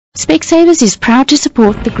Specsavers is proud to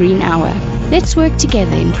support the Green Hour. Let's work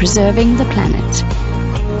together in preserving the planet.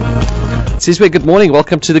 Sizwe, good morning.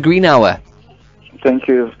 Welcome to the Green Hour. Thank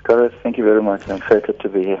you, Gareth. Thank you very much. I'm excited to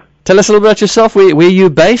be here. Tell us a little bit about yourself. Where are you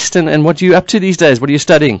based and what are you up to these days? What are you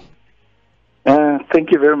studying?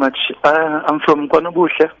 Thank you very much. I'm from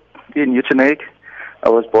KwaNobuhle in Uitenhage. I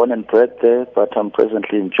was born and bred there, but I'm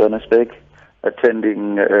presently in Johannesburg,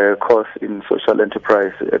 attending a course in social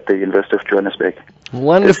enterprise at the University of Johannesburg.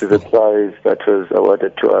 Wonderful. This is a prize that was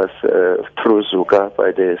awarded to us through Zuka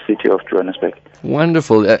by the city of Johannesburg.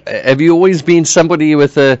 Wonderful. Have you always been somebody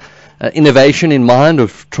with innovation in mind,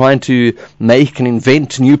 of trying to make and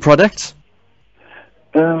invent new products?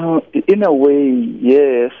 In a way,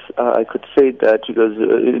 yes, I could say that, because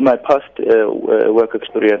in my past work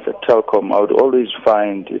experience at Telkom, I would always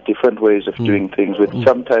find different ways of doing things, which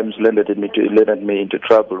sometimes landed me into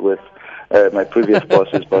trouble with my previous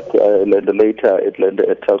bosses. But later, it landed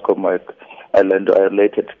at Telkom. I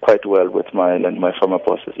related quite well with my former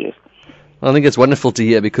bosses. Yes. I think it's wonderful to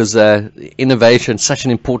hear, because innovation is such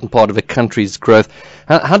an important part of a country's growth.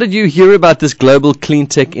 How did you hear about this Global Clean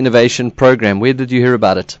Tech Innovation Program? Where did you hear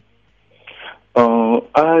about it?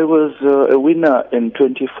 I was a winner in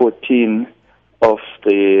 2014 of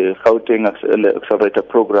the Gauteng Accelerator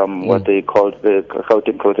Program, what they called the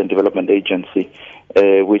Gauteng Growth and Development Agency,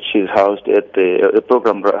 which is housed at the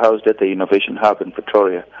program housed at the Innovation Hub in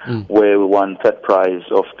Pretoria, where we won third prize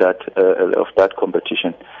of that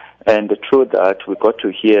competition. And through that, we got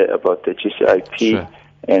to hear about the GCIP, sure.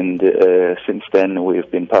 And since then, we've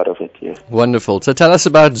been part of it, yes. Wonderful. So tell us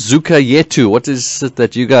about Zuka-Yethu. What is it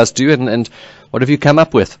that you guys do, and what have you come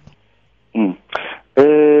up with?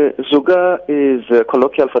 Zuka is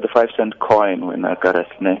colloquial for the 5-cent coin, when I got it.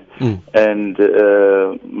 And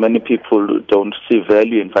many people don't see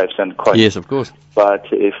value in 5-cent coins. Yes, of course. But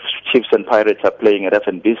if Chiefs and Pirates are playing at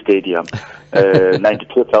F&B Stadium,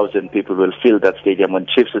 92,000 people will fill that stadium when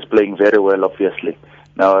Chiefs is playing very well, obviously.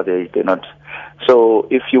 Now they're not. So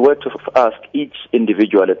if you were to ask each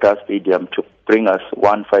individual at that stadium to bring us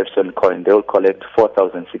one 5-cent coin, they will collect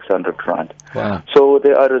 4,600 rand. Wow. So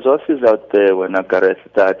there are resources out there, Gareth,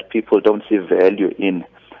 that people don't see value in.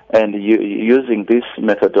 And using this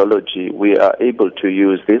methodology, we are able to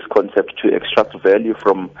use this concept to extract value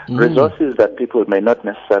from resources that people may not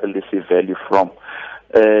necessarily see value from.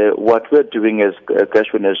 What we're doing, as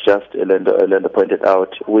Gershwin has just Linda pointed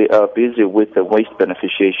out, we are busy with the waste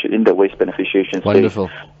beneficiation, in the waste beneficiation Wonderful.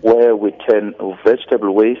 Space, where we turn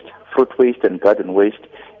vegetable waste, fruit waste, and garden waste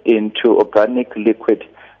into organic liquid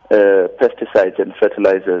pesticides and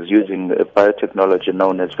fertilizers using biotechnology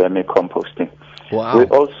known as vermicomposting. Wow. We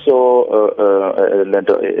also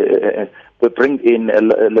we bring in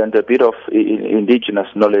a bit of indigenous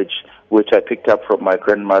knowledge, which I picked up from my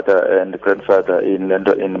grandmother and grandfather in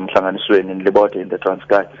Mhlanganisweni, in Libote, in the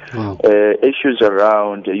Transkei. Wow. Issues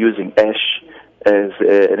around using ash as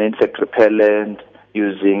an insect repellent,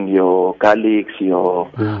 using your garlics, your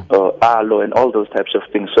aloe, and all those types of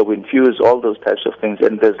things. So we infuse all those types of things,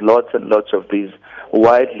 and there's lots and lots of these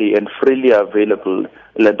widely and freely available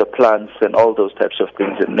plants and all those types of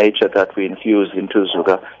things in nature that we infuse into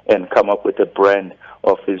Zuka and come up with a brand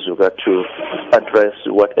of the Zuka to address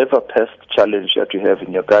whatever pest challenge that you have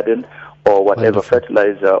in your garden, or whatever Wonderful.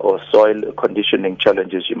 Fertilizer or soil conditioning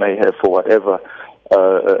challenges you may have for whatever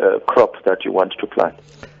crop that you want to plant.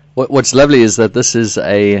 What's lovely is that this is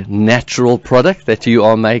a natural product that you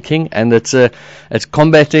are making, and it's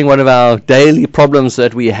combating one of our daily problems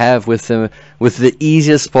that we have with the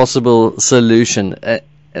easiest possible solution.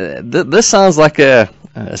 This sounds like a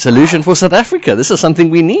solution for South Africa. This is something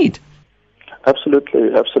we need. Absolutely,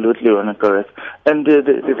 Gareth. And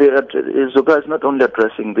Zuka is not only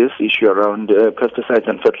addressing this issue around pesticides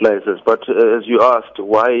and fertilizers, but as you asked,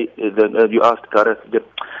 you asked Gareth,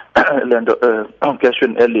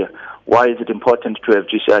 Gershwin earlier, why is it important to have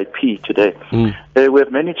GCIP today? We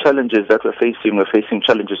have many challenges that we're facing. We're facing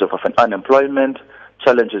challenges of unemployment,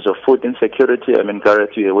 challenges of food insecurity. I mean,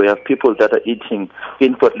 Gareth, we have people that are eating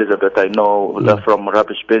in Port Elizabeth, I know, from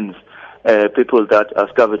rubbish bins. People that are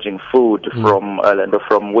scavenging food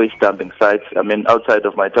from waste dumping sites. I mean, outside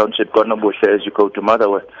of my township, KwaNobuhle, as you go to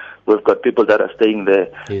Motherwell, we've got people that are staying there.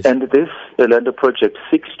 Yes. And this Lander project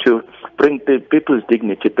seeks to bring people's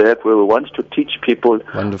dignity back, where we want to teach people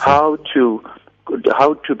how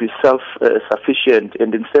to be self-sufficient,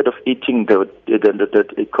 and instead of eating the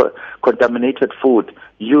contaminated food,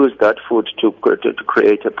 use that food to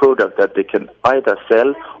create a product that they can either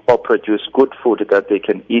sell or produce good food that they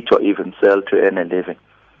can eat or even sell to earn a living.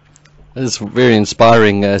 It's very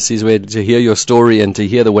inspiring, Sizwe, to hear your story and to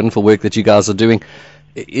hear the wonderful work that you guys are doing.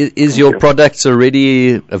 Is your products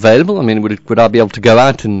already available? I mean, would I be able to go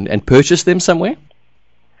out and purchase them somewhere?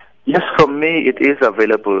 Yes, from me it is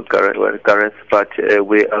available, Gareth, but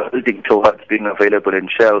we are building towards being available in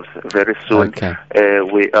shelves very soon. Okay.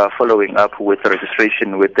 We are following up with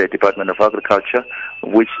registration with the Department of Agriculture,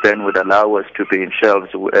 which then would allow us to be in shelves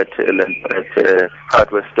at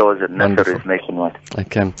hardware stores and nurseries nationwide.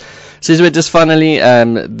 Okay. Sizwe, just finally,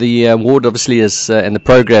 the award obviously is, and the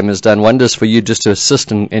program has done wonders for you just to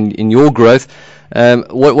assist in your growth.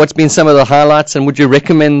 What's been some of the highlights, and would you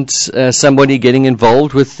recommend somebody getting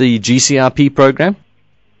involved with the GCIP program?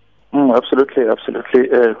 Absolutely,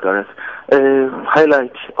 Gareth.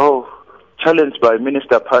 Highlight, challenged by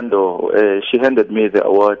Minister Pando. She handed me the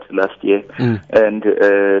award last year, and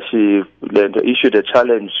she issued a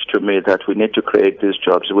challenge to me that we need to create these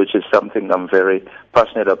jobs, which is something I'm very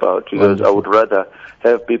passionate about, because I would rather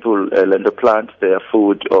have people plant their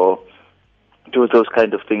food or do those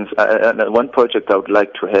kind of things. And one project I would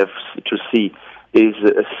like to have to see is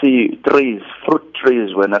trees, fruit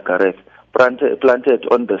trees, planted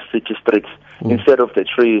on the city streets instead of the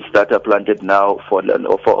trees that are planted now for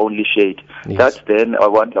only shade. Yes. That then I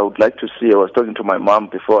would like to see. I was talking to my mom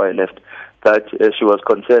before I left, that she was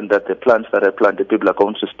concerned that the plants that I planted, people are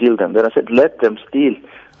going to steal them. Then I said, let them steal.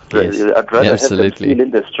 Yes. I'd rather have them steal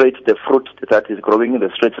in the streets the fruit that is growing in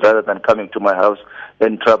the streets rather than coming to my house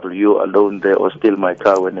and trouble you alone there or steal my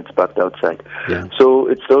car when it's parked outside. Yeah. So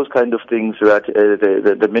it's those kind of things that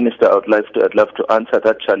the minister, I'd love to answer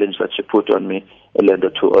that challenge that she put on me, Orlando,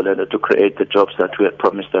 to create the jobs that we had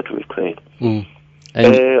promised that we'll create.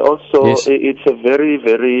 Also, yes. It's a very,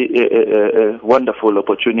 very wonderful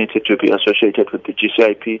opportunity to be associated with the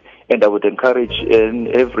GCIP, and I would encourage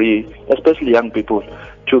especially young people,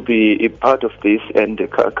 to be a part of this and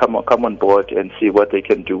come on board and see what they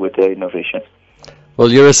can do with their innovations. Well,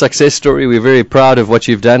 you're a success story. We're very proud of what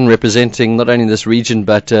you've done, representing not only this region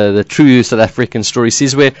but the true South African story.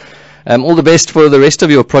 Sizwe, all the best for the rest of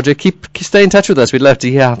your project. Stay in touch with us. We'd love to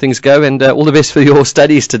hear how things go, and all the best for your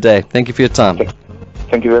studies today. Thank you for your time.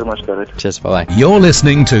 Thank you very much, Gareth. Cheers. Bye-bye. You're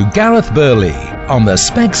listening to Gareth Burley on the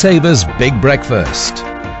Specsavers Big Breakfast.